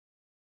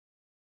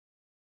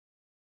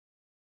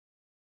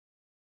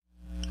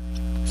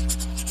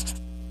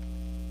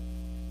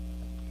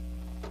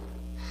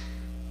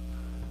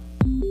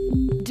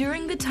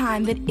the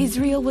time that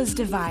Israel was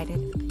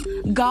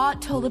divided,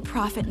 God told a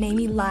prophet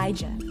named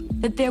Elijah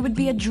that there would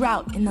be a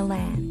drought in the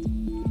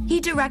land. He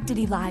directed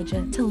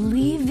Elijah to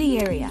leave the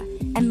area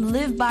and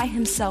live by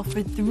himself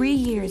for 3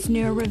 years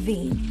near a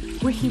ravine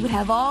where he would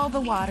have all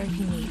the water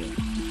he needed.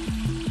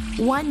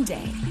 One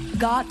day,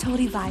 God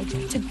told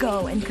Elijah to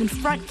go and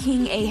confront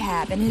King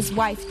Ahab and his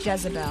wife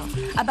Jezebel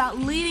about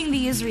leading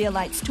the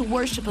Israelites to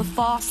worship a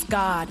false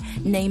god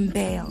named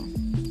Baal.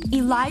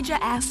 Elijah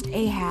asked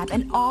Ahab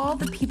and all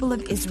the people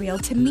of Israel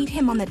to meet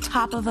him on the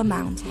top of a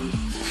mountain.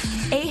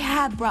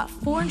 Ahab brought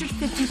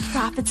 450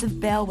 prophets of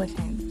Baal with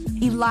him.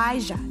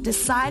 Elijah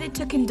decided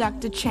to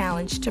conduct a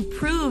challenge to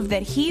prove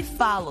that he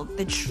followed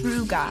the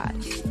true God.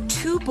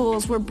 2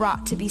 bulls were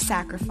brought to be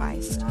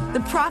sacrificed.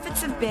 The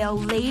prophets of Baal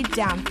laid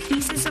down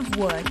pieces of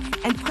wood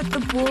and put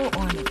the bull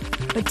on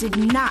it, but did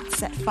not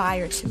set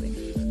fire to it.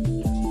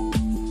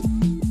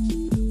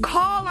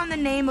 Call on the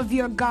name of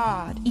your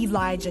God,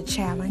 Elijah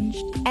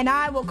challenged, and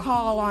I will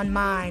call on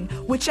mine.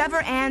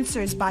 Whichever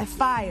answers by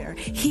fire,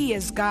 he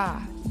is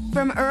God.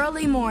 From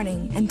early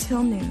morning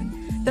until noon,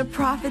 the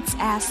prophets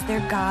asked their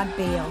god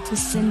Baal to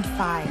send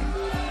fire,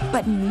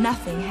 but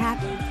nothing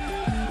happened.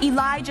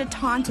 Elijah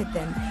taunted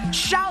them,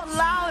 "Shout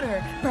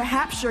louder!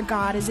 Perhaps your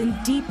God is in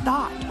deep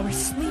thought or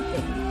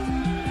sleeping."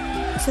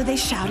 So they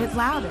shouted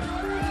louder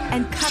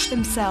and cut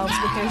themselves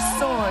with their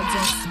swords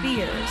and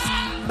spears,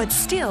 but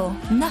still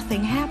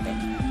nothing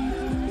happened.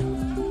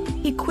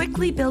 He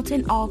quickly built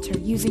an altar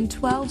using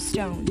 12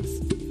 stones,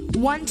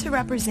 one to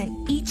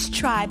represent each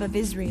tribe of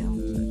Israel.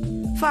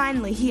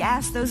 Finally, he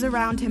asked those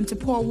around him to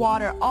pour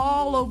water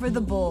all over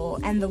the bull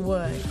and the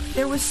wood.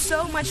 There was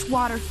so much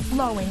water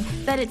flowing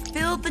that it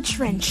filled the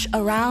trench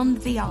around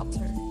the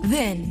altar.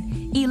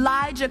 Then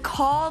Elijah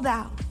called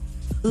out,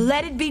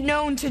 "Let it be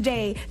known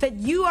today that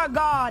you are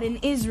God in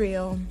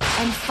Israel."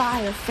 And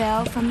fire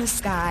fell from the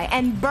sky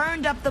and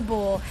burned up the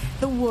bull,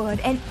 the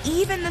wood, and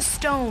even the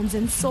stones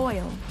and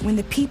soil. When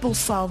the people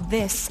saw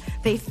this,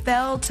 they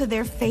fell to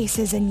their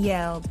faces and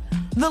yelled,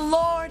 "The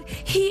Lord,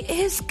 He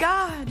is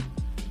God!"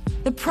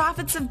 The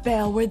prophets of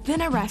Baal were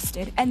then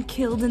arrested and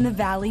killed in the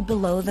valley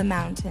below the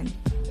mountain.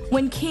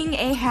 When King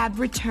Ahab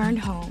returned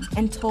home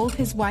and told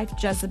his wife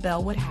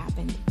Jezebel what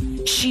happened,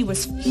 she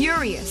was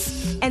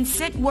furious and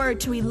sent word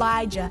to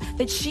Elijah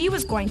that she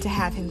was going to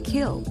have him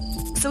killed.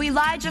 So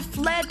Elijah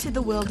fled to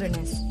the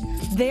wilderness.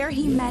 There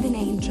he met an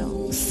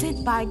angel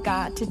sent by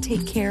God to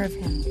take care of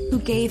him, who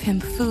gave him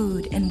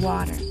food and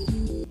water.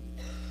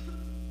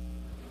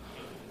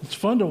 It's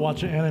fun to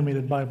watch an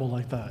animated Bible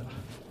like that.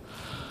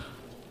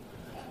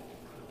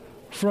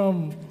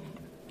 From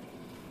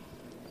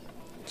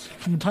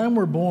the time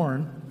we're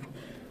born,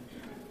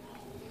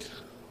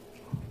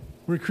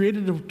 we're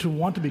created to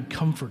want to be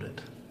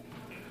comforted.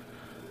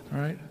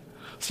 All right?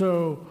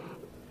 So,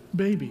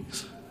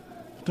 babies,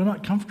 if they're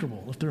not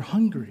comfortable, if they're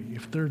hungry,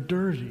 if they're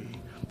dirty,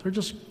 they're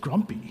just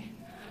grumpy,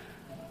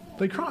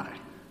 they cry.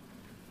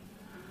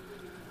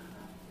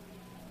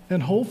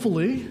 And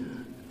hopefully,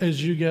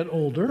 as you get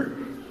older,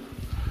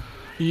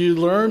 you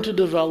learn to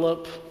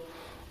develop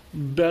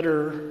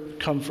better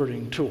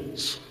comforting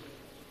tools,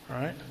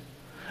 right?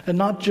 And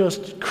not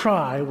just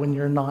cry when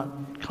you're not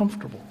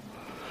comfortable.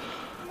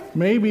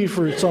 Maybe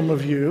for some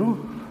of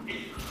you,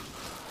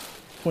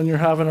 when you're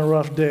having a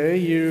rough day,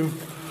 you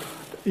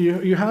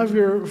have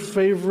your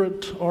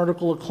favorite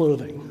article of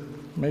clothing.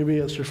 Maybe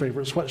it's your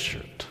favorite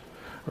sweatshirt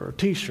or a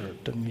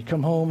t-shirt, and you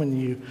come home and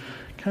you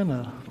kind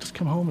of just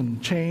come home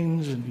and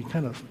change and you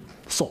kind of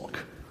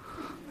sulk,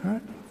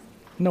 right?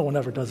 No one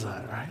ever does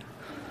that, right?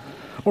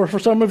 Or for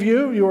some of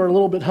you, you are a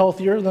little bit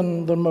healthier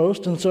than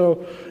most, and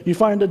so you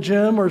find a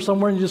gym or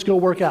somewhere and you just go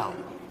work out,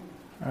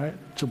 right,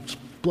 to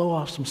blow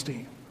off some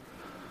steam.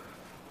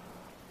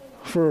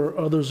 For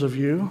others of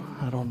you,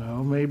 I don't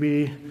know,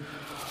 maybe,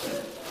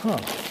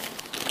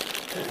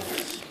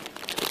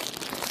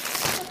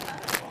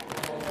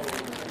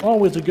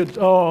 always a good,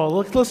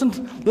 look, listen,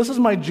 this is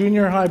my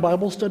junior high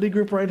Bible study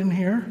group right in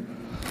here,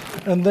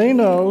 and they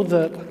know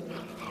that,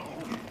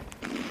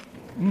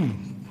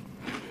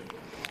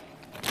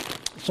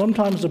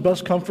 sometimes the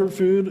best comfort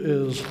food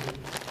is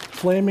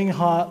flaming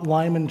hot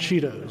lime and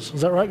Cheetos.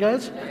 Is that right,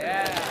 guys?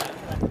 Yeah.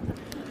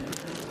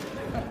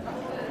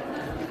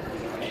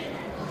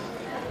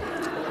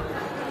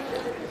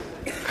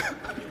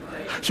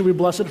 Should we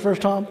bless it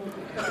first, Tom?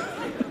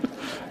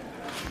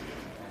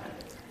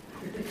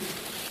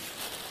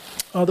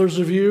 Others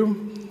of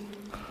you,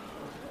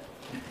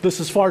 this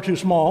is far too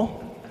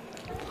small,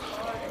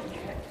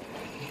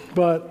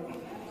 but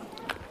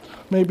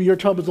maybe your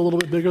tub is a little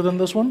bit bigger than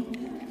this one.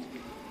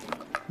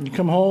 You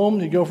come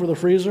home, you go for the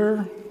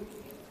freezer.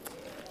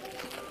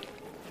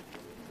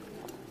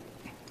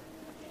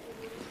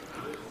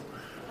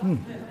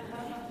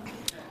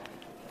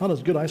 That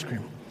is good ice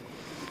cream.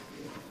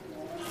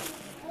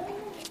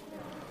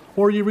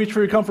 Or you reach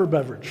for your comfort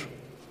beverage.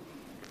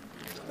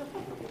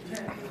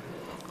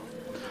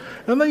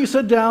 And then you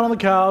sit down on the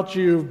couch,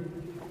 you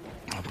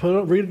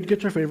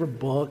get your favorite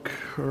book,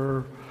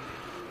 or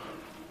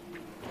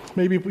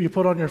maybe you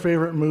put on your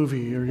favorite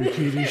movie or your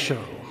TV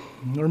show.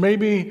 Or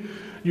maybe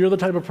you're the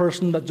type of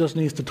person that just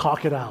needs to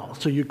talk it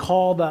out. So you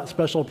call that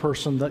special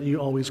person that you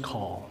always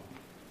call.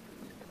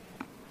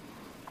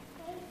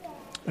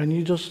 And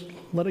you just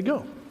let it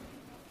go.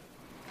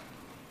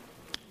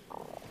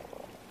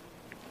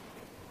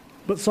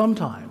 But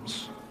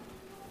sometimes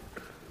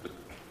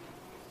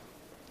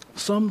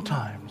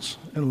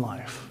in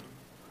life,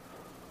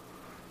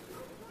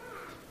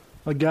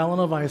 a gallon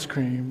of ice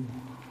cream,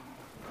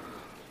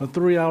 a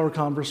 3-hour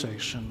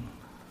conversation,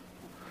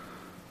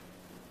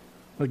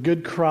 a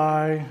good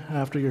cry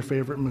after your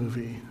favorite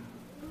movie,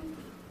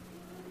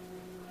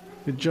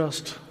 it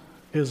just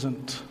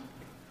isn't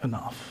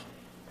enough.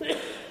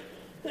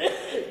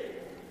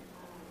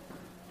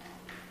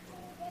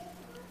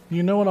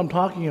 You know what I'm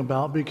talking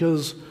about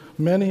because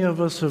many of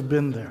us have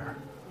been there.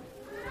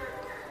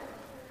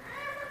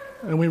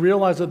 And we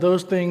realize that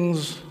those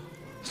things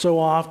so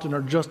often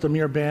are just a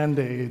mere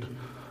Band-Aid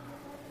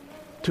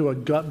to a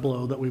gut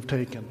blow that we've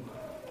taken.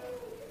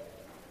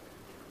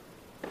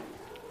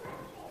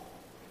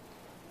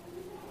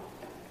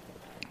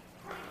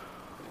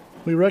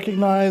 We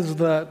recognize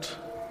that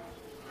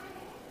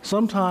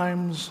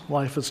sometimes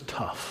life is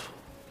tough.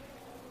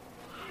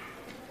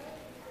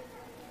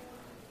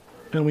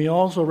 And we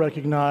also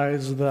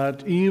recognize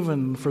that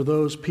even for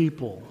those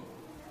people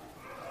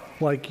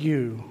like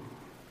you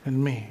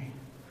and me,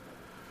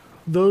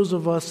 those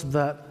of us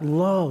that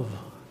love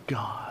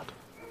God,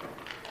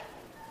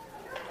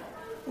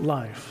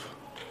 life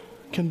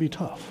can be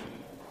tough.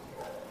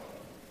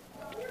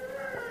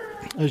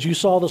 As you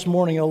saw this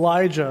morning,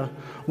 Elijah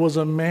was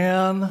a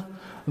man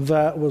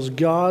that was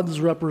God's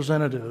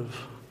representative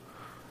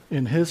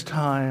in his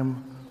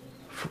time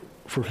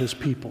for his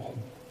people.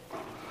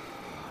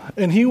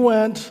 And he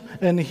went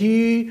and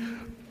he,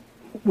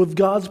 with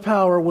God's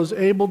power, was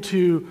able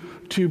to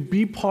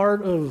be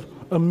part of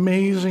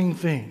amazing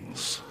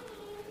things.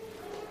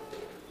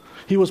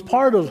 He was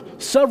part of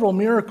several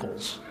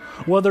miracles,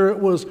 whether it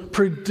was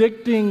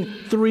predicting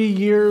 3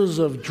 years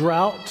of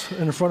drought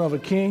in front of a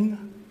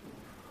king,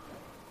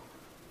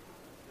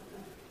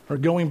 or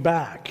going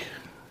back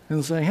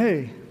and saying,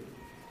 hey,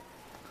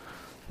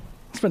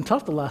 it's been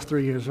tough the last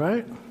 3 years,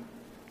 right?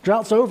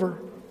 Drought's over.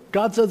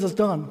 God says it's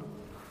done.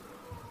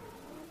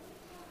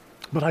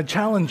 But I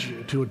challenge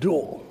you to a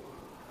duel.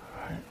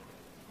 Right?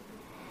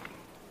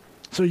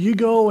 So you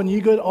go and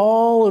you get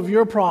all of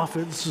your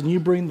prophets and you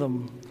bring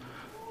them.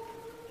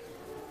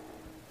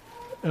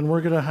 And we're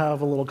going to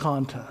have a little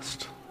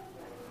contest.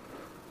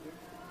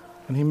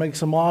 And he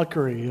makes a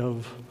mockery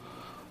of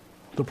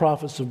the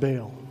prophets of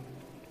Baal.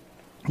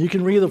 You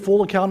can read the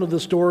full account of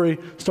this story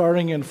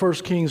starting in 1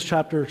 Kings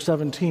chapter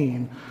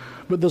 17.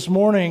 But this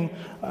morning,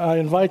 I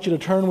invite you to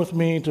turn with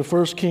me to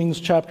 1 Kings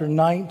chapter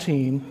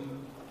 19.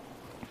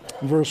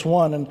 Verse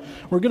 1, and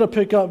we're going to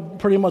pick up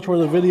pretty much where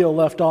the video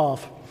left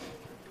off.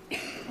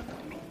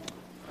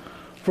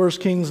 1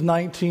 Kings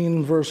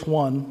 19, verse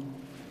 1.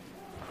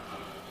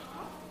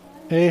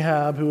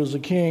 Ahab, who was the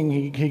king,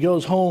 he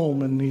goes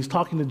home and he's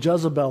talking to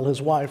Jezebel,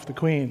 his wife, the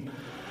queen.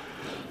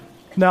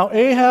 Now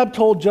Ahab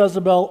told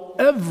Jezebel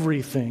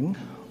everything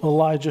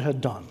Elijah had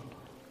done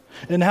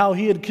and how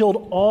he had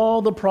killed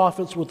all the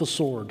prophets with the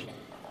sword.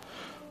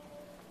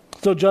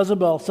 So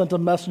Jezebel sent a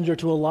messenger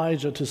to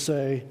Elijah to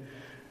say,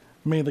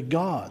 May the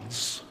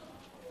gods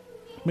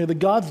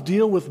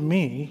deal with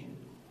me,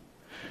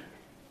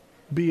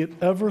 be it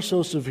ever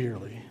so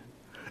severely,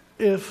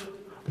 if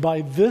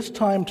by this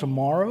time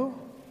tomorrow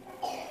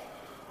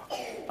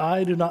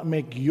I do not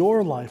make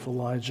your life,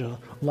 Elijah,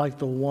 like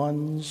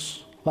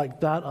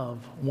that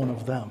of one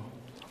of them,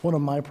 one of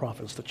my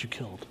prophets that you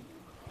killed.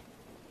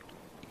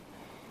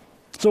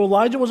 So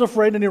Elijah was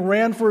afraid and he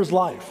ran for his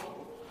life.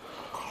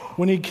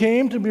 When he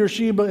came to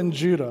Beersheba in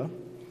Judah,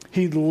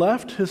 he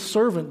left his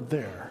servant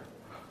there.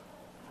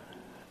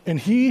 And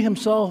he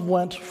himself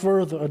went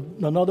further,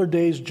 another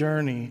day's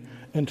journey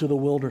into the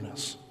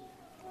wilderness.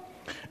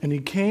 And he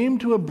came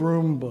to a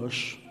broom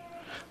bush,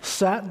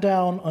 sat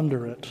down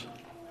under it,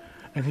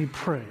 and he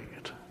prayed.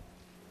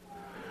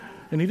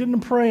 And he didn't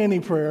pray any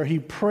prayer. He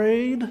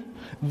prayed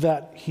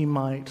that he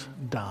might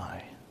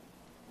die.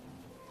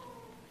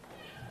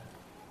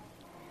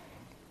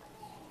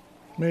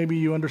 Maybe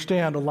you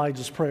understand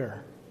Elijah's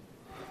prayer.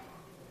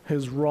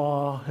 His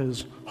raw,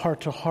 his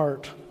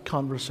heart-to-heart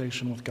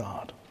conversation with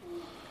God.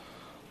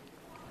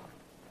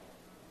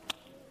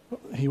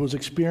 He was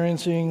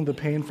experiencing the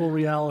painful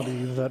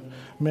reality that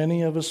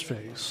many of us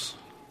face,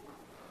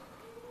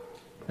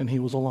 and he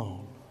was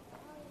alone.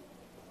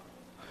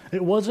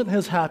 It wasn't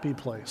his happy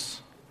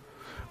place,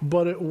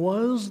 but it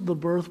was the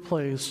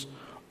birthplace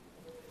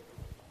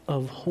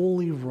of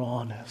holy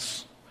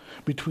rawness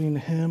between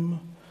him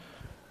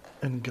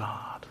and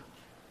God.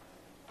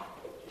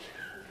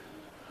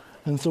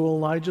 And so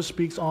Elijah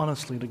speaks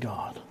honestly to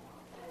God.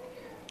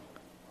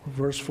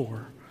 Verse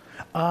 4,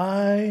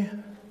 I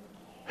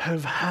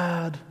have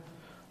had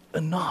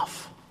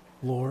enough,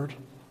 Lord.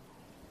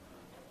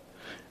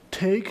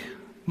 Take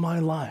my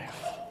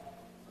life.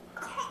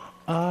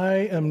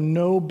 I am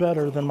no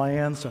better than my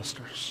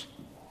ancestors.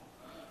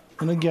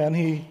 And again,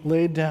 he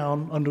laid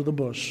down under the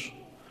bush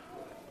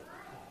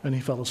and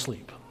he fell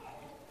asleep.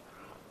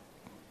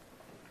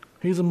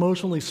 He's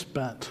emotionally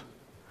spent,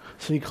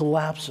 so he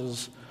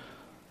collapses.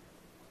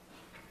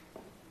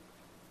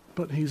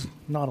 But he's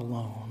not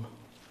alone.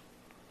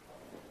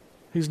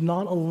 He's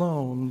not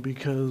alone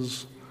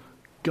because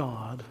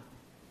God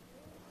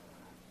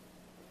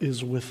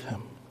is with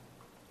him.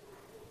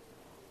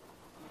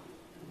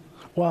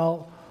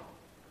 While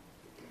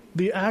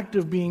the act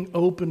of being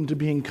open to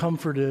being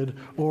comforted,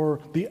 or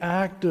the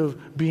act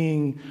of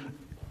being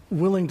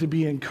willing to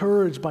be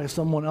encouraged by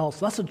someone else,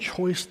 that's a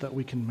choice that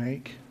we can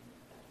make.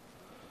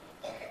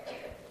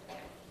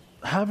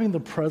 Having the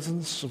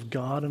presence of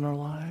God in our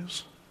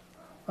lives,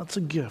 that's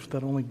a gift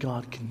that only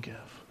God can give.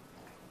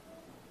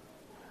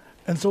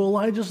 And so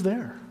Elijah's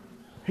there.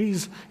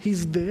 He's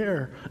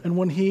there. And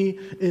when he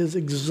is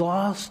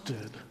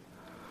exhausted,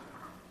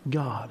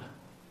 God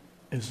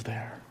is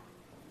there.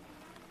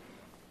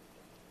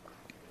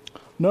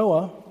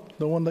 Noah,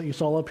 the one that you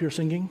saw up here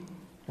singing,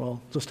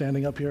 well, just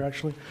standing up here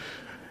actually,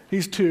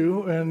 he's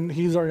 2, and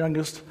he's our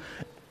youngest,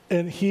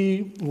 and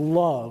he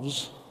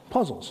loves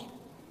puzzles.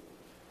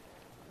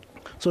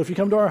 So if you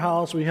come to our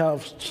house, we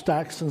have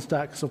stacks and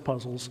stacks of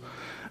puzzles.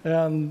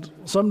 And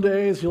some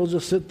days he'll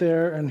just sit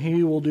there and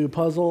he will do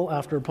puzzle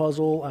after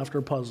puzzle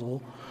after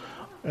puzzle.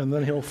 And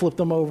then he'll flip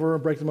them over,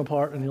 break them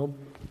apart, and he'll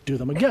do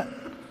them again.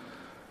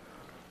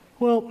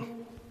 Well,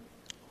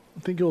 I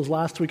think it was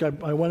last week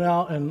I went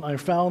out and I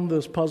found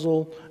this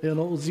puzzle, and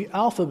it was the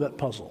alphabet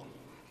puzzle.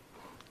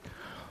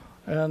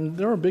 And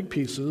there were big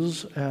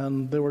pieces,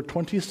 and there were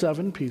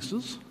 27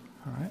 pieces.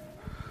 All right.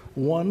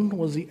 One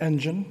was the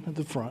engine at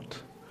the front,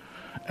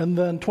 and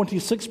then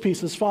 26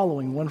 pieces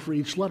following, one for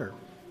each letter.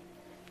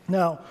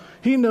 Now,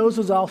 he knows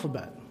his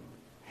alphabet.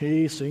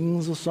 He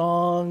sings the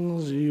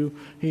songs.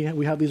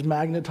 We have these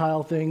magnet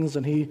tile things,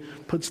 and he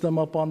puts them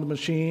up on the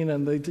machine,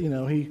 and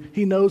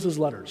he knows his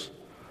letters.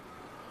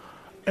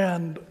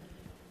 And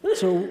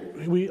so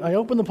I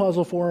open the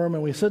puzzle for him,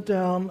 and we sit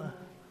down,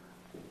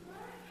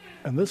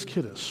 and this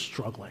kid is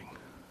struggling.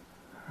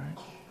 Right?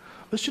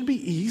 This should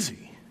be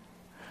easy.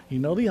 You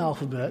know the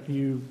alphabet,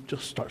 you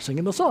just start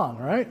singing the song,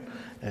 right?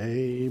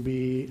 A,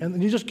 B, and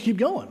then you just keep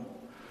going.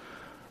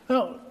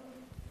 Now,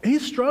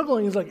 he's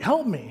struggling. He's like,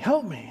 help me,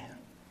 help me.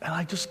 And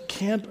I just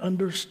can't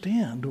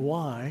understand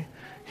why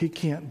he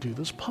can't do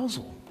this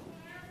puzzle.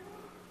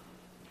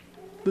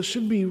 This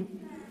should be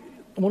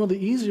one of the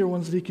easier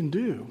ones that he can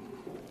do.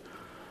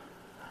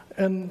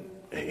 And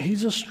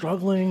he's just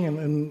struggling,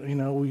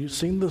 and we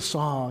sing the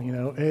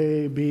song,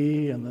 A,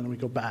 B, and then we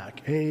go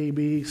back. A,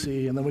 B,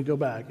 C, and then we go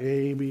back.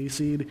 A, B,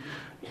 C, D.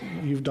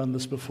 You've done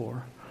this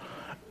before.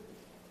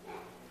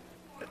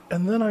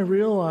 And then I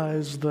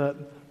realized that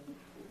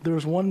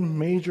there's one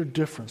major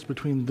difference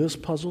between this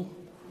puzzle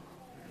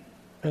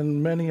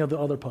and many of the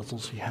other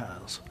puzzles he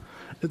has.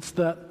 It's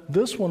that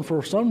this one,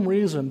 for some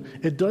reason,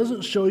 it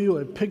doesn't show you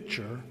a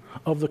picture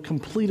of the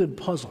completed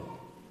puzzle.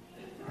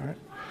 All right?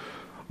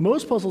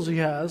 Most puzzles he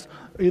has,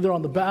 either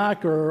on the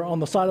back or on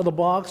the side of the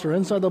box or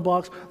inside the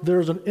box,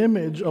 there's an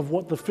image of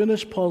what the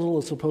finished puzzle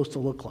is supposed to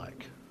look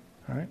like.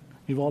 All right?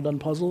 You've all done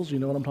puzzles, you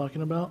know what I'm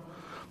talking about?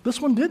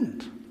 This one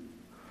didn't.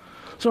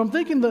 So I'm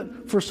thinking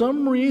that for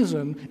some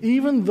reason,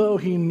 even though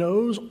he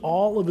knows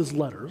all of his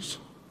letters,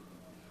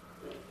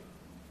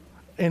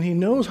 and he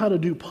knows how to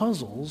do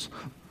puzzles,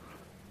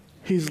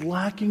 he's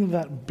lacking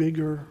that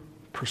bigger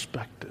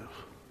perspective,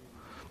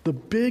 the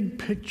big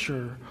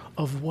picture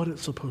of what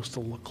it's supposed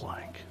to look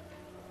like.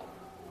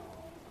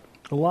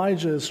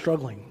 Elijah is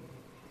struggling.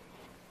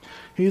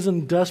 He's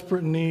in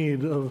desperate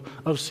need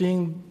of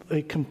seeing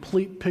a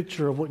complete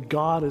picture of what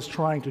God is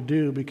trying to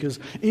do, because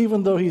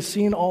even though he's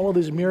seen all of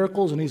these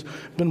miracles and he's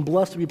been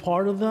blessed to be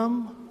part of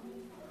them,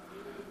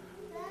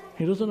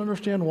 he doesn't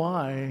understand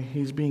why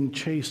he's being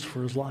chased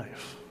for his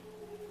life.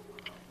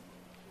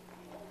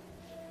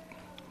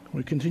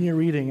 We continue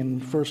reading in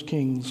 1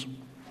 Kings.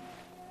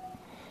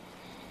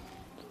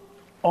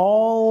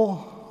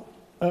 All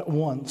at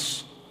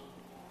once,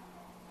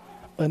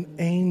 an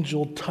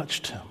angel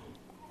touched him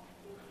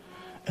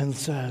and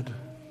said,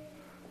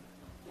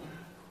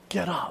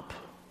 "Get up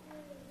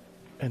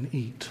and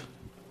eat."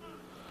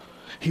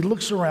 He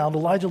looks around,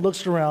 Elijah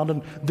looks around,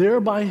 and there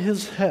by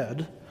his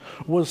head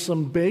was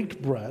some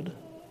baked bread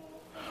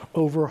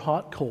over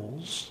hot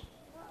coals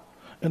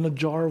and a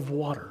jar of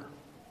water.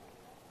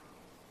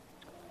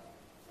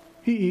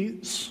 He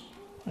eats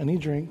and he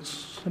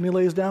drinks and he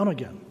lays down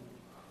again.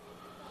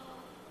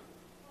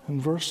 In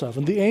verse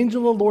 7, the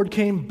angel of the Lord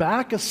came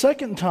back a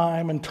second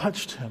time and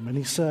touched him, and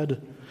he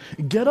said,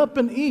 "Get up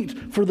and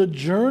eat, for the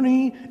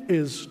journey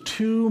is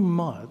too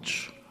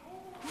much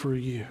for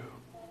you."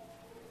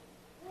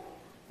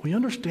 We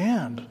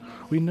understand.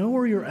 We know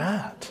where you're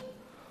at.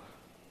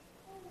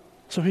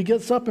 So he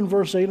gets up in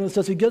verse 8, and it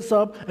says he gets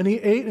up and he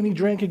ate and he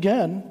drank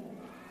again.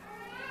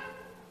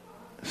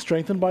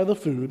 Strengthened by the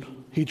food,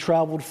 he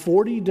traveled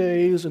 40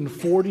 days and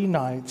 40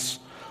 nights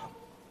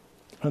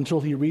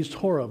until he reached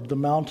Horeb, the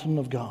mountain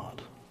of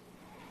God.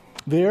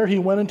 There he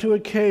went into a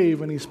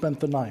cave and he spent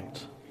the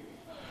night.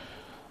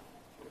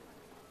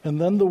 And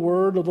then the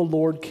word of the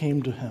Lord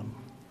came to him.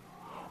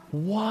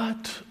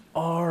 "What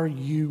are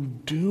you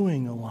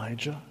doing,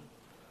 Elijah?"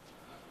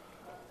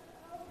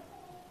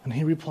 And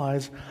he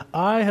replies,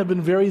 "I have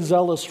been very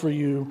zealous for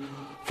you,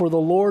 for the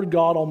Lord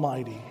God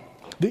Almighty.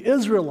 The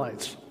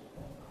Israelites,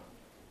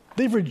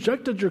 they've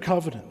rejected your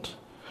covenant.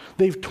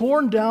 They've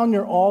torn down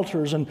your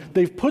altars, and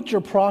they've put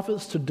your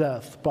prophets to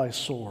death by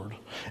sword.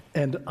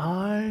 And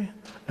I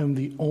am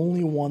the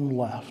only one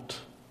left.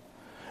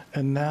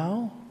 And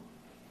now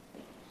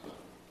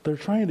they're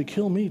trying to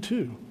kill me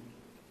too."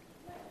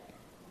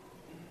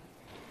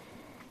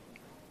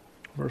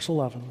 Verse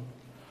 11.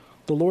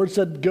 The Lord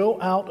said, "Go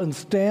out and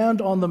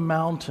stand on the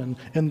mountain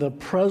in the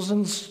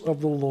presence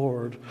of the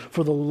Lord,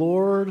 for the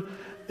Lord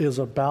is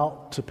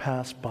about to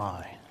pass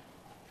by."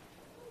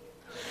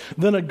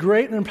 Then a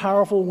great and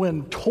powerful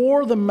wind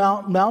tore the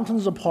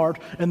mountains apart,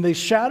 and they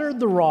shattered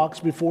the rocks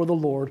before the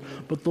Lord,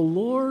 but the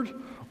Lord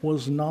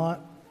was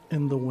not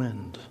in the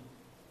wind.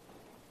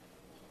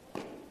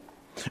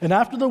 And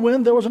after the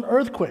wind, there was an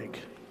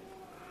earthquake,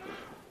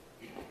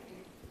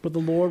 but the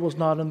Lord was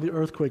not in the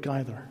earthquake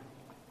either.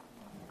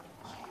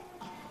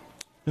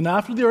 And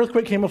after the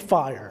earthquake came a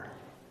fire,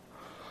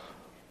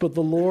 but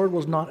the Lord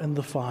was not in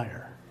the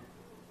fire.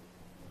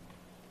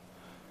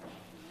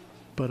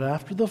 But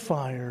after the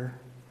fire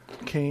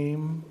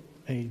came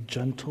a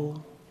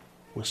gentle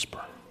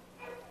whisper.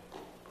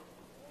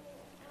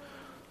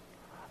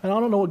 And I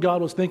don't know what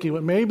God was thinking,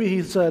 but maybe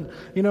he said,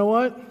 "You know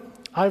what?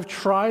 I've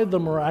tried the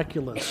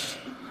miraculous.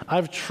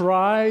 I've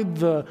tried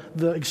the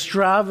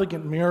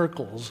extravagant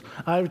miracles.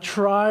 I've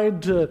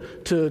tried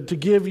to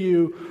give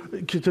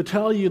you, to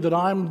tell you that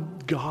I'm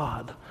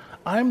God.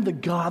 I'm the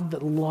God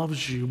that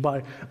loves you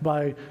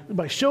by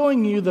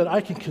showing you that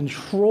I can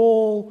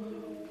control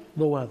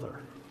the weather."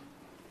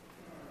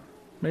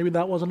 Maybe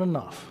that wasn't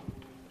enough.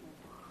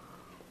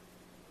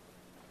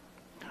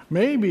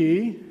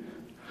 Maybe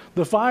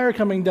the fire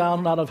coming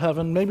down out of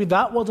heaven, maybe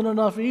that wasn't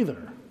enough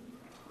either.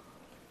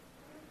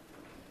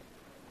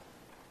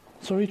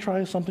 So he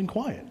tries something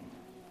quiet.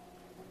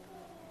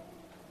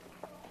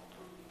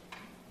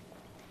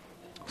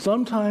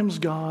 Sometimes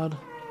God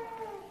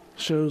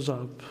shows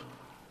up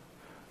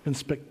in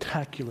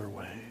spectacular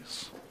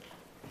ways.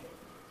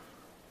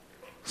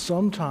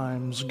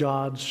 Sometimes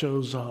God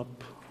shows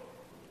up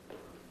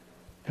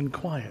in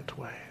quiet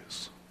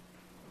ways.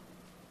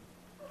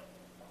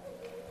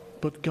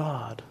 But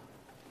God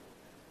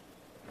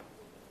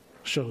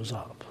shows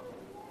up.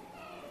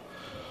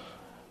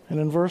 And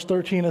in verse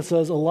 13 it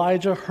says,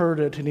 Elijah heard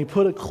it, and he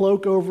put a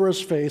cloak over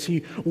his face.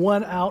 He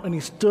went out and he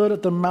stood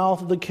at the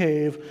mouth of the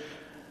cave.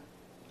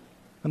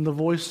 And the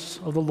voice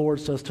of the Lord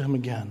says to him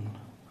again,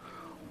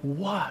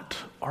 "What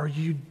are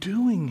you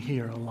doing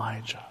here,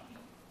 Elijah?"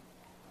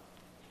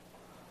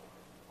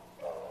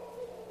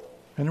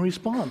 And he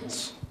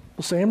responds,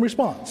 the same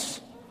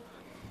response.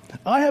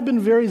 "I have been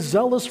very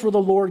zealous for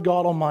the Lord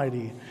God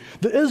Almighty.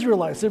 The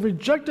Israelites, they've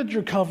rejected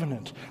your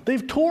covenant.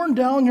 They've torn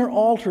down your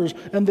altars,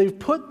 and they've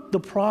put the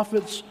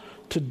prophets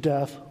to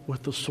death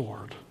with the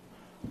sword.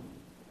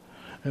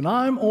 And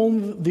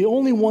I'm the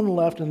only one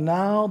left, and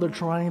now they're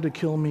trying to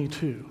kill me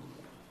too."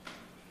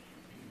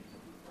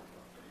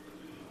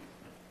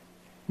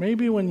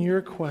 Maybe when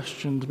you're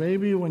questioned,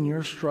 maybe when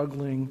you're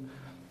struggling,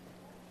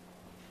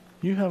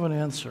 you have an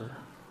answer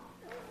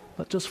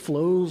that just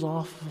flows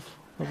off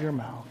of your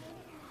mouth.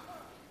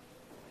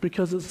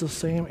 Because it's the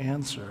same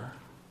answer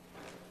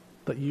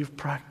that you've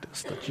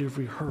practiced, that you've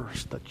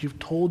rehearsed, that you've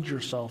told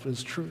yourself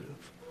is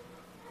truth.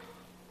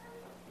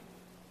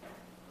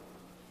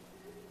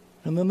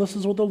 And then this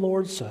is what the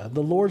Lord said.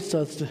 The Lord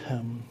says to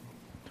him,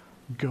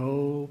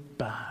 "Go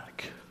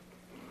back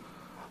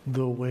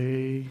the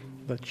way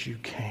that you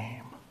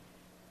came."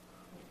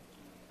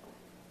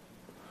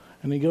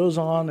 And he goes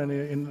on,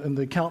 and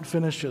the account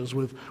finishes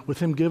with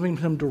him giving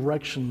him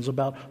directions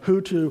about who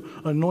to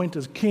anoint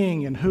as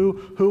king and who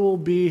will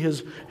be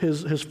his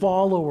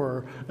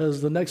follower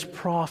as the next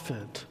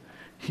prophet.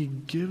 He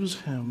gives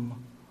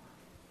him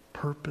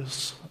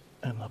purpose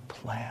and a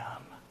plan.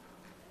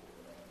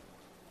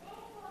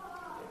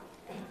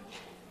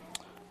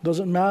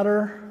 Doesn't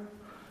matter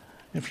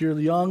if you're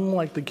young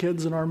like the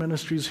kids in our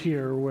ministries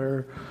here,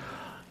 where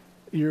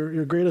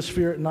your greatest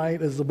fear at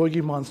night is the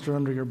boogie monster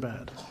under your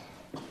bed.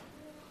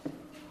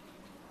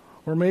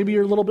 Or maybe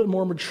you're a little bit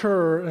more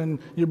mature and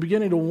you're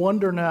beginning to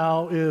wonder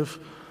now if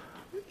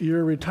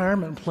your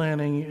retirement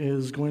planning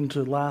is going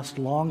to last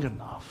long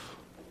enough.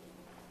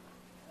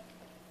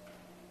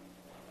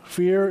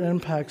 Fear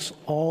impacts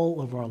all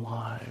of our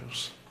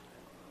lives.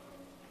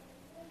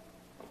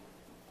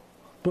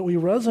 But we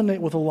resonate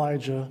with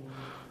Elijah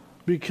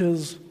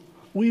because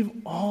we've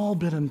all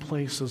been in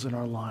places in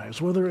our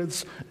lives, whether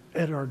it's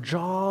at our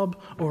job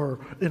or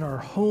in our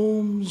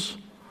homes,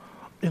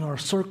 in our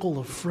circle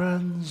of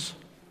friends,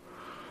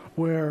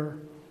 where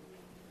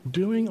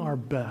doing our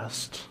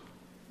best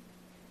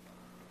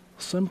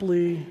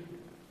simply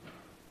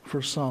for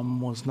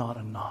some was not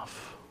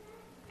enough.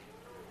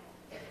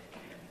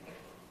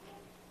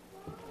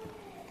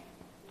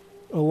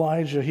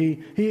 Elijah,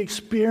 he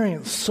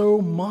experienced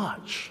so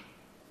much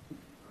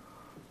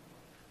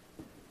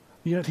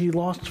yet he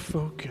lost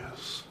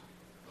focus.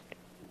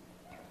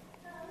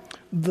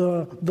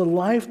 The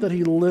life that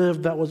he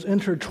lived that was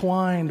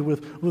intertwined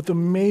with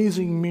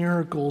amazing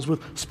miracles,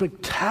 with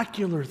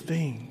spectacular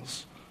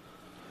things.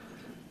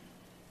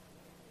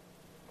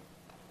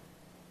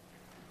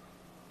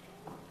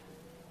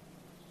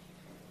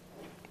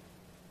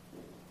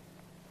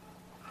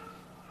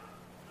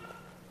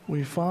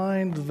 We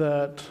find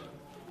that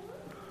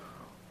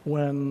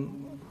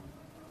when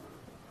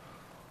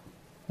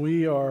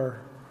we are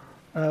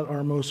at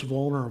our most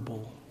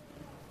vulnerable,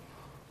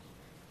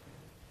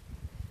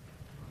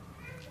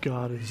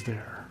 God is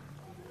there.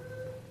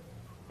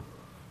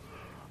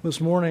 This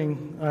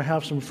morning, I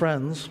have some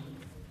friends.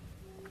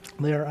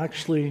 They are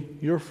actually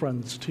your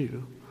friends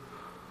too,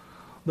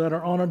 that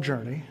are on a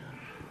journey.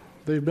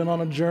 They've been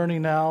on a journey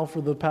now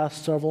for the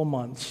past several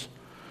months.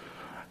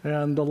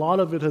 And a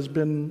lot of it has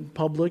been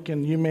public,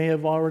 and you may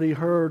have already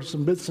heard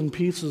some bits and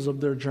pieces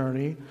of their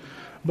journey.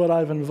 But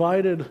I've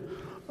invited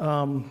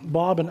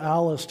Bob and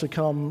Alice to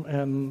come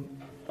and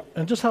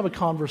just have a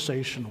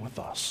conversation with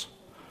us.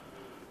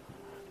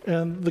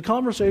 And the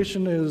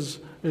conversation is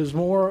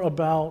more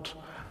about,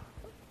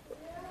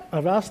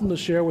 I've asked them to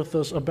share with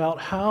us about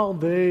how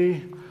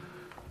they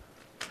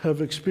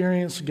have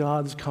experienced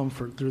God's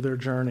comfort through their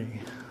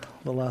journey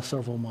the last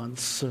several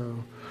months.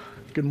 So,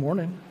 good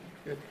morning.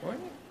 Good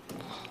morning.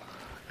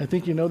 I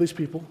think you know these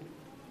people.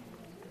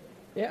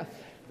 Yes,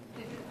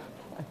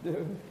 I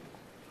do.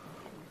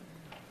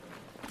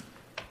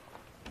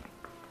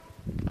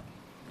 I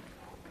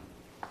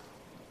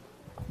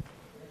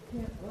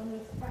can't run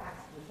as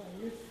fast as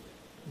I used to.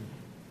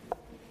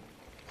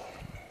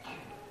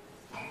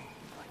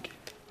 Thank you.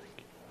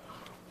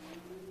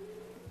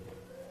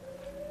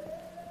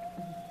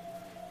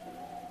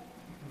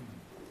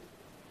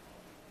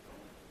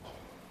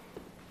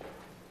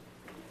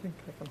 I think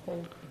I can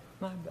hold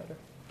mine better.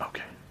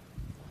 Okay.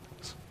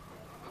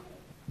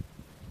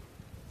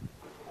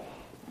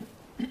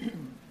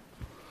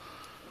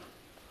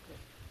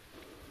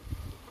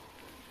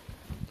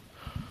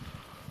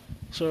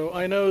 So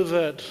I know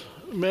that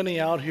many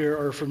out here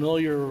are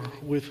familiar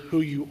with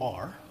who you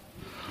are.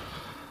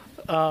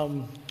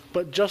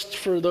 But just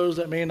for those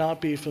that may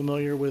not be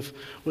familiar with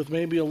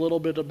maybe a little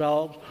bit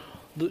about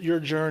your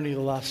journey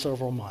the last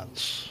several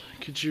months,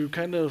 could you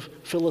kind of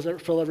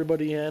fill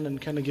everybody in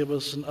and kind of give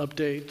us an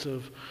update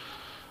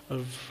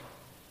of?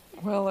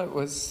 Well, it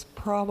was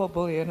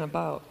probably in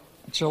about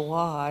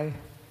July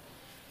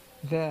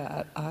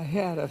that I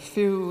had a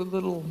few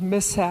little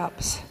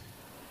mishaps.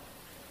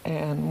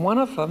 And one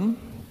of them,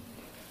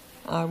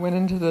 I went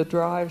into the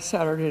drive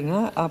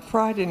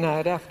Friday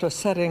night after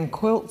setting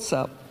quilts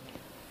up,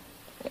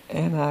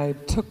 and I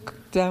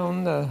took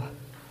down the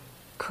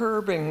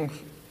curbing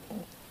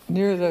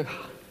near the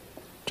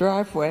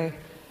driveway,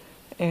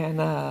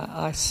 and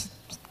I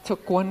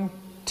took one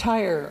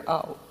tire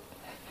out.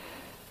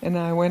 And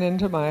I went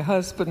into my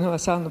husband who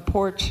was on the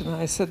porch, and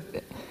I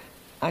said,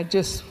 I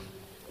just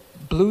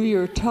blew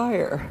your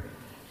tire.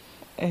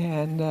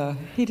 And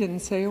he didn't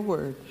say a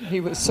word.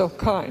 He was so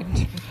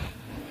kind.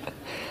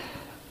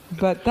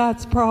 But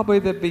that's probably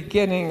the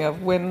beginning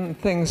of when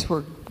things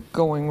were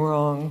going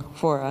wrong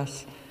for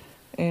us.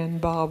 And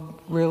Bob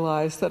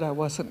realized that I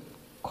wasn't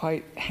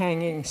quite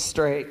hanging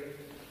straight.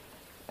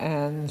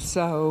 And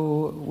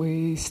so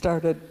we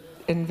started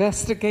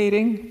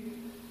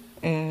investigating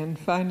and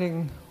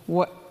finding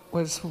what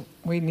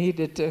we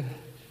needed to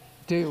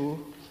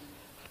do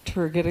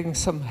for getting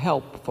some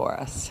help for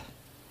us.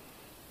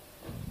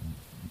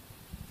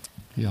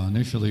 Yeah,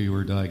 initially you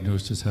were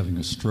diagnosed as having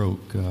a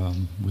stroke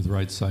with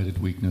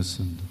right-sided weakness,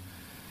 and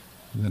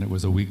then it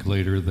was a week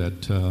later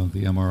that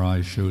the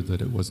MRI showed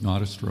that it was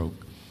not a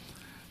stroke,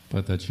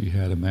 but that she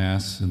had a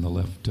mass in the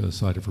left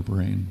side of her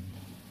brain,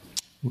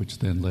 which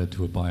then led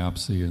to a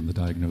biopsy and the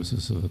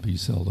diagnosis of a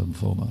B-cell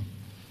lymphoma.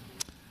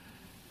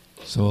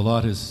 So a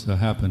lot has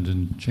happened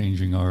in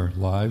changing our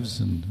lives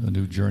and a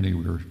new journey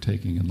we're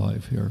taking in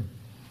life here.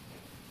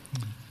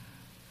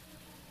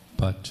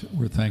 But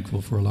we're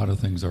thankful for a lot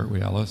of things, aren't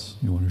we, Alice?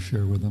 You want to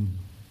share with them?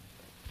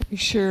 We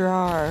sure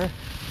are.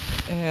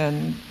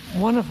 And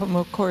one of them,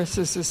 of course,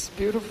 is this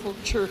beautiful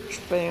church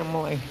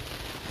family.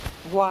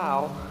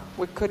 Wow,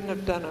 we couldn't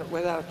have done it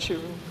without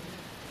you.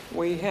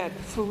 We had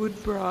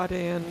food brought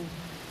in.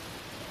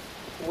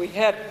 We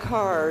had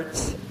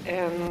cards,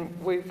 and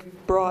we've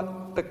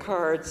brought the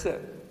cards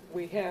that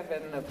we have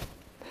in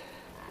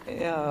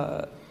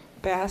the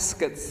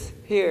baskets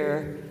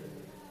here.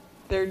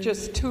 They're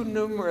just too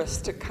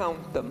numerous to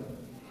count them.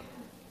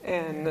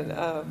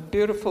 And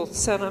beautiful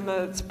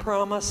sentiments,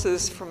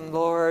 promises from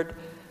Lord.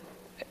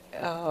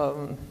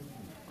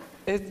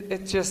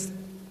 It's just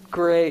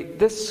great.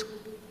 This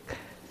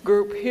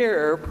group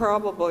here,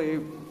 probably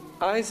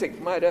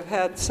Isaac might have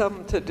had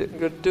something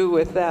to do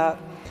with that.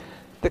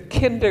 The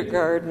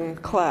kindergarten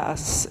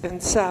class in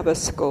Sabbath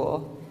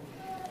school.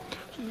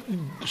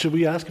 Should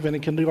we ask if any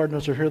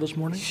kindergartners are here this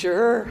morning?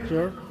 Sure.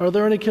 Sure. Are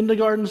there any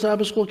kindergarten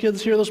Sabbath school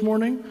kids here this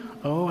morning?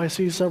 Oh, I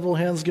see several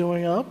hands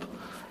going up.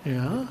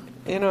 Yeah.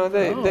 You know,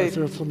 is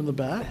there some in the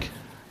back?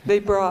 They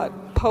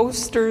brought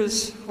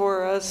posters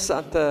for us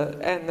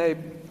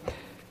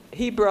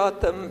he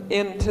brought them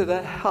into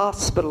the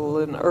hospital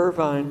in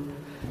Irvine,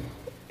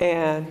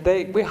 and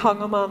we hung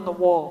them on the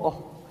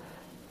wall,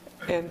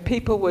 and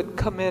people would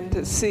come in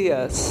to see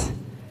us,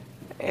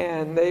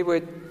 and they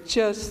would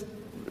just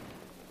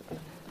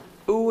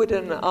oohed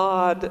and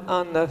awed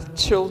on the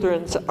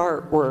children's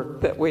artwork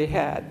that we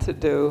had to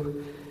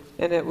do,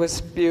 and it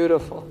was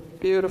beautiful,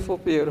 beautiful,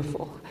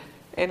 beautiful,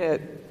 and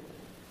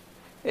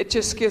it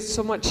just gives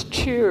so much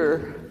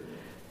cheer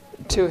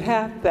to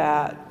have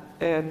that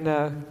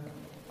and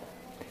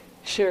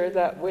share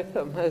that with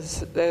them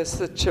as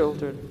the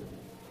children.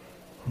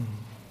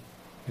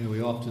 Yeah,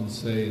 we often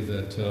say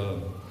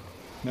that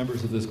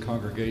members of this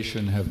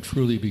congregation have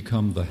truly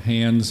become the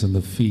hands and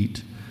the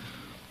feet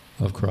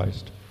of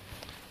Christ.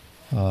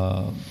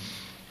 The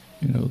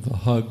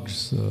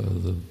hugs,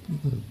 the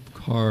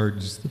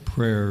cards, the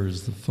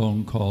prayers, the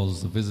phone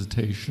calls, the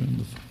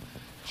visitation,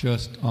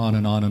 just on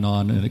and on and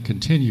on, and it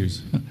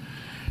continues,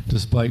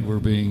 despite we're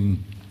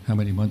being how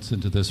many months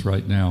into this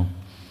right now.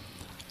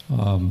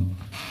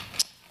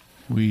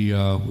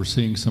 We're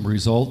seeing some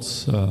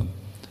results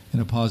in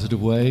a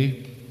positive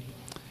way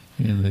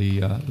in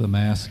the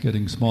mass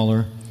getting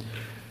smaller,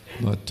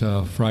 but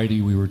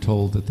Friday we were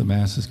told that the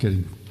mass is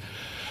getting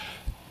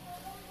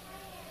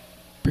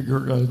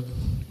bigger,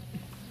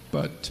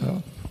 but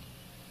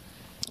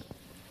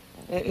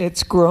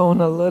it's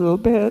grown a little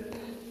bit,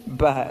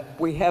 but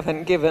we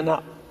haven't given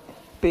up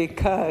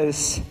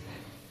because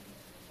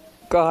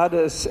God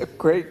is a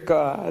great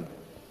God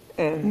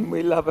and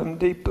we love Him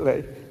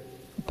deeply.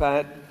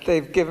 But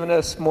they've given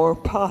us more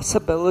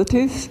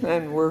possibilities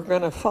and we're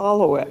going to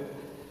follow it.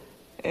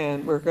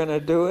 And we're going to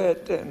do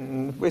it,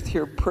 and with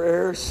your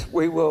prayers,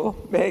 we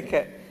will make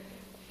it.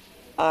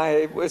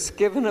 I was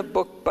given a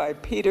book by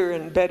Peter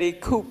and Betty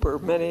Cooper.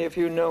 Many of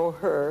you know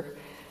her.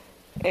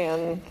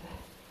 And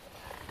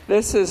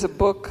this is a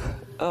book,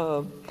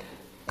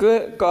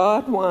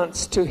 God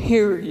Wants to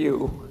Hear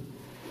You.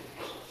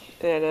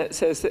 And it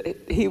says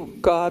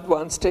that God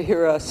wants to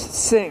hear us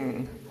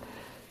sing.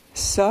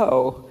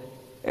 So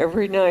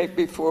every night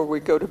before we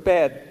go to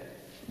bed,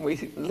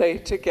 we lay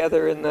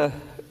together in the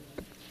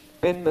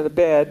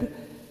bed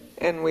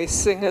and we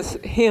sing a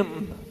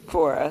hymn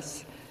for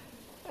us.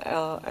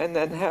 And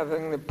then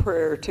having the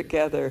prayer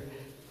together.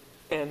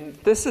 And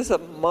this is a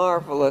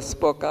marvelous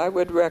book. I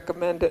would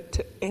recommend it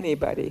to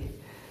anybody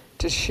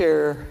to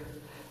share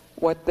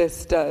what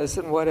this does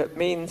and what it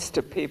means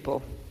to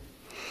people.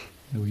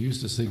 We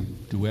used to sing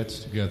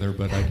duets together,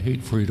 but I'd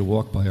hate for you to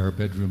walk by our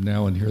bedroom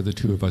now and hear the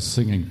two of us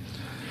singing.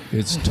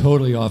 It's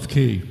totally off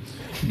key,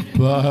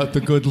 but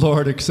the good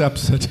Lord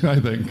accepts it, I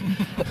think.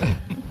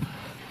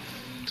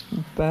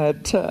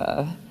 But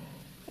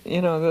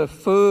the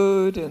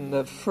food and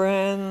the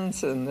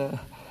friends and the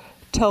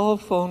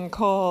telephone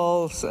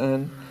calls,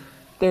 and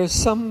there's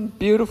some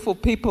beautiful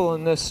people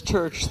in this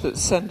church that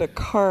send a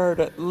card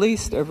at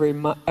least every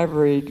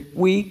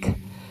week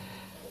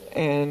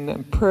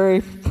and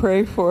pray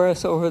for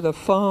us over the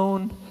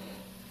phone.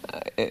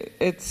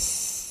 It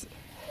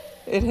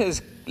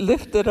has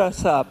lifted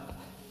us up,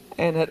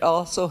 and it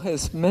also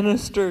has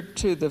ministered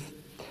to the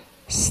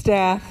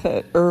staff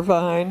at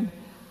Irvine.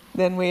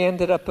 Then we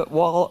ended up at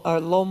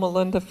Loma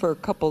Linda for a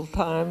couple of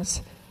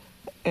times,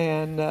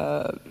 and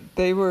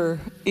they were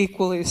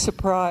equally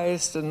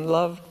surprised and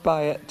loved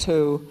by it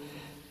too.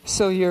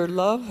 So your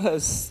love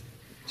has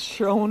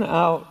shown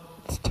out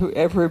to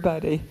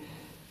everybody,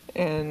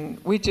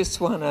 and we just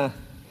want to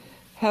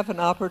have an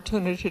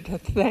opportunity to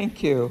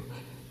thank you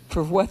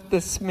for what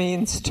this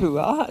means to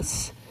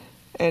us,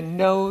 and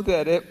know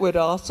that it would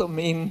also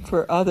mean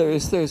for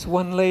others. There's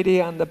one lady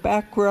on the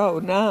back row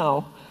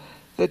now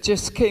that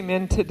just came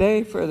in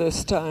today for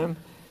this time,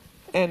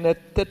 and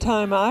at the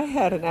time I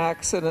had an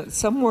accident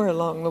somewhere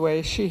along the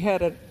way, she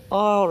had an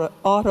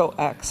auto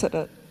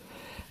accident.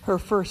 Her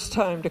first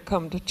time to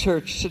come to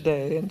church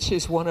today, and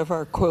she's one of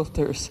our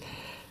quilters.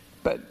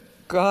 But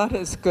God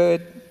is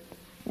good.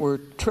 We're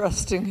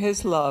trusting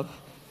His love,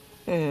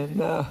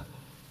 and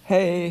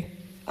hey,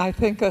 I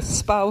think a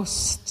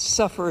spouse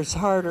suffers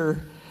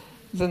harder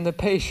than the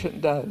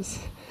patient does.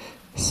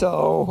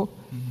 So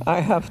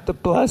I have to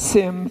bless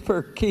Him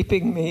for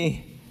keeping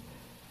me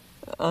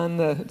on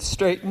the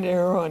straight and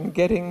narrow and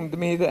getting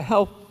me the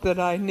help that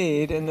I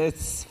need. And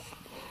it's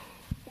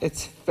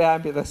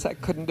fabulous. I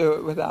couldn't do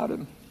it without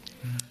Him.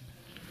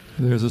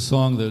 There's a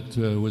song that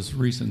was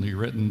recently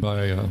written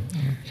by a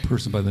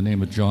person by the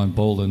name of John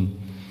Bolin.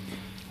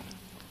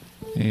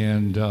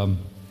 And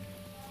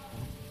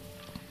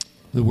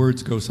the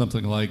words go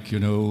something like,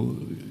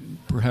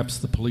 perhaps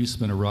the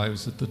policeman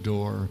arrives at the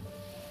door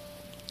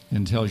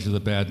and tells you the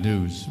bad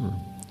news,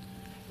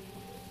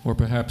 or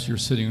perhaps you're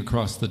sitting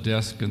across the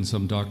desk and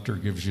some doctor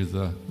gives you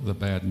the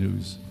bad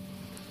news.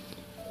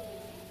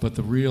 But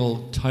the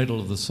real title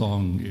of the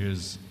song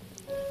is,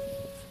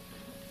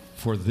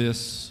 "For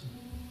This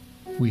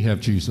We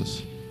Have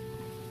Jesus."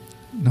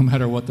 No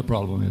matter what the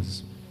problem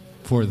is,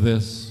 for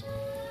this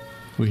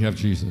we have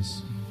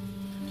Jesus.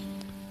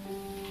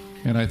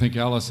 And I think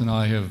Alice and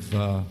I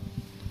have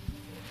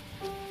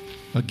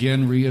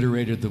again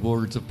reiterated the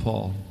words of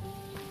Paul,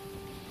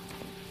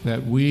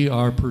 that we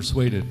are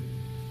persuaded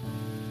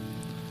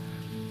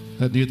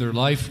that neither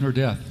life nor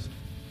death,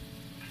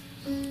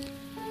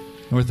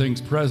 nor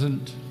things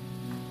present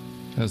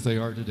as they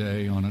are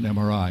today on an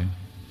MRI,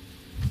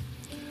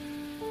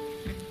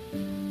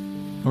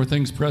 nor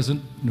things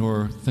present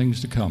nor things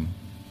to come,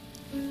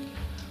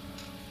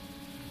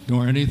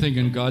 nor anything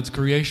in God's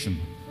creation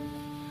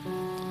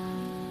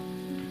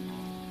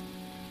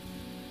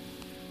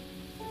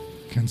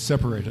can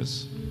separate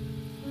us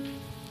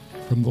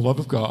from the love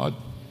of God,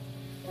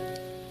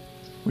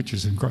 which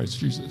is in Christ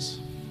Jesus.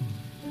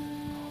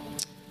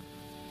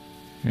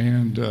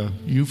 And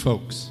you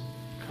folks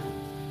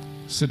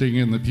sitting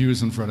in the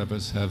pews in front of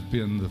us have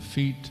been the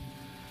feet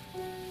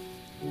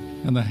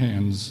and the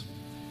hands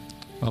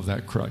of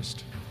that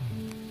Christ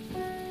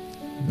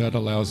that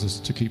allows us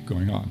to keep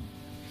going on.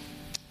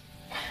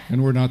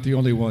 And we're not the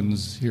only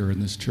ones here in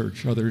this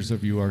church. Others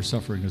of you are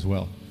suffering as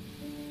well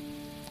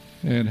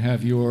and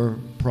have your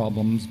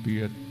problems, be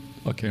it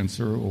a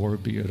cancer or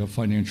be it a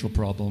financial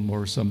problem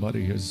or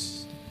somebody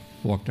has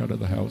walked out of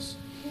the house.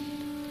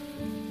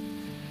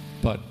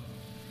 But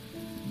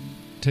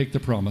take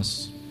the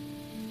promise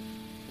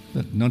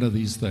that none of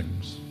these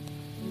things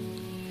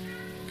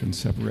can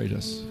separate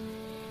us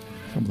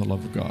from the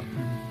love of God.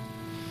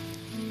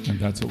 And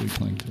that's what we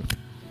cling to.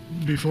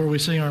 Before we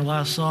sing our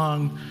last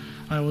song,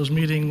 I was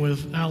meeting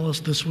with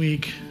Alice this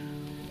week,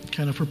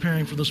 kind of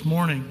preparing for this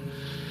morning.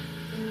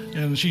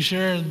 And she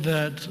shared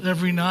that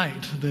every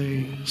night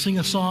they sing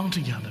a song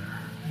together.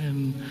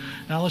 And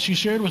Alice, she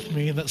shared with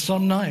me that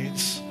some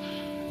nights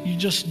you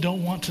just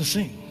don't want to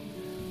sing,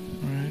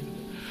 right?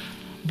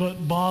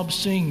 But Bob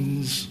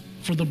sings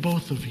for the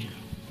both of you.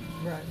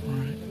 Right.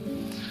 Right.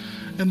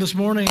 And this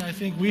morning, I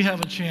think we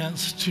have a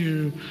chance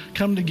to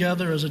come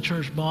together as a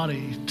church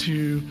body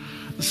to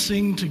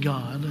sing to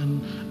God.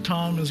 And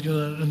Tom is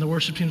going to, and the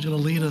worship team is going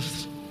to lead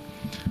us.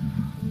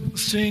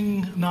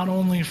 Sing not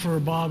only for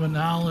Bob and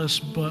Alice,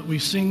 but we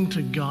sing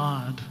to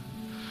God,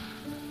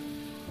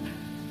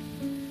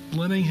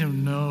 letting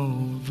him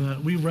know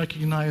that we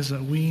recognize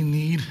that we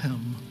need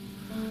him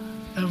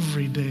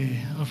every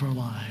day of our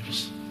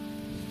lives.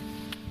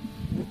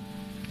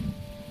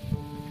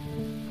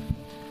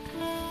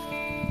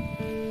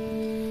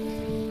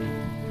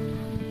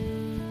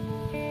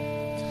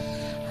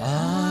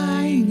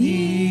 I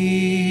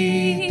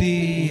need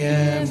thee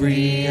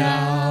every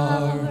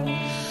hour,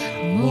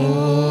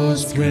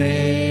 most gracious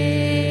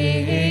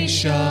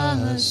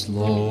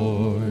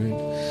Lord.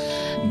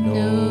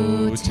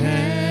 No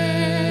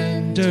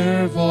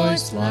tender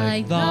voice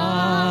like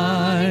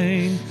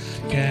thine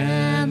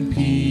can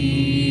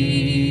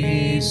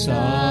peace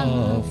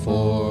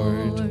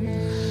afford.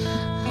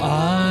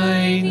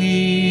 I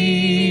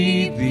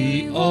need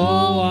thee,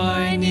 oh,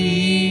 I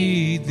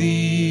need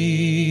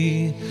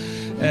thee.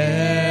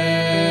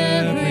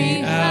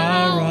 Every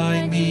hour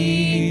I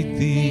need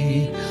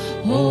thee.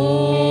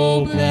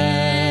 Oh,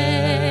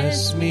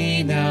 bless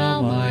me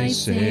now, my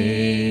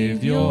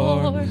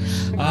Savior.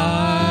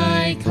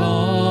 I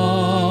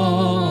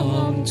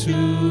come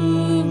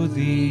to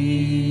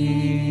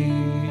thee.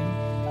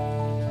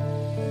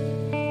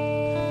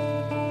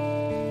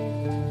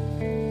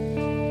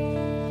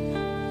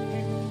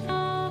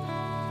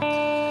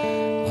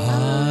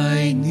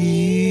 I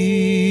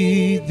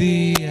need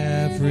thee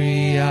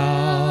every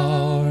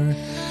hour.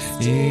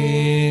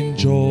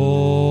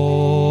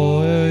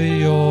 Enjoy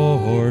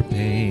your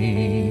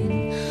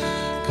pain.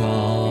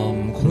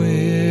 Come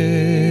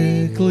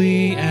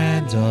quickly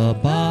and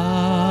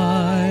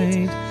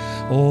abide,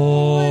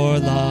 or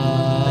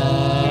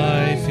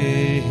life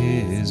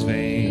is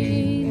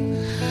vain.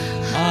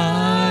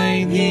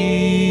 I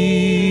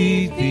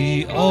need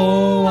thee,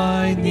 oh,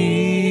 I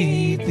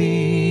need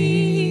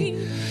thee.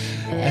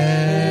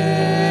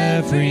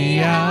 Every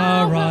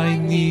hour I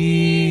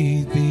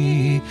need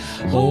thee.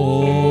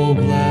 Oh,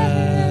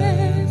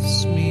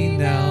 bless me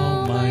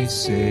now, my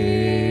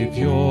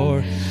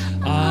Savior.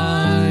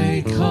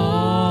 I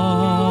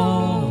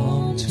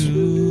come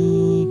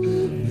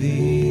to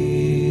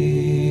thee.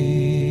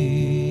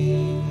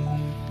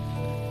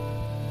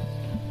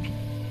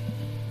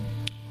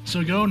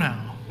 So go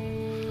now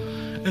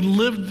and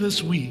live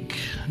this week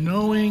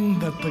knowing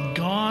that the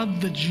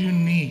God that you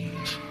need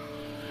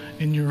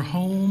in your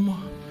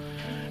home,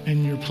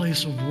 in your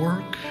place of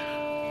work,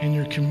 in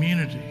your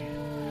community,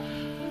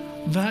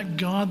 that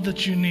God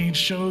that you need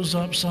shows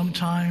up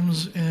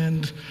sometimes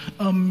in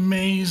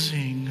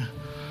amazing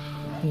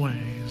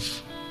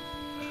ways.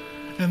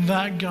 And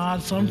that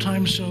God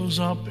sometimes shows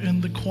up in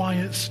the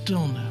quiet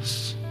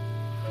stillness.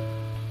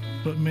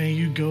 But may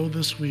you go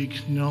this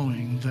week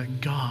knowing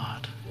that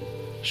God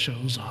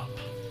shows up.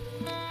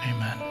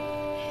 Amen.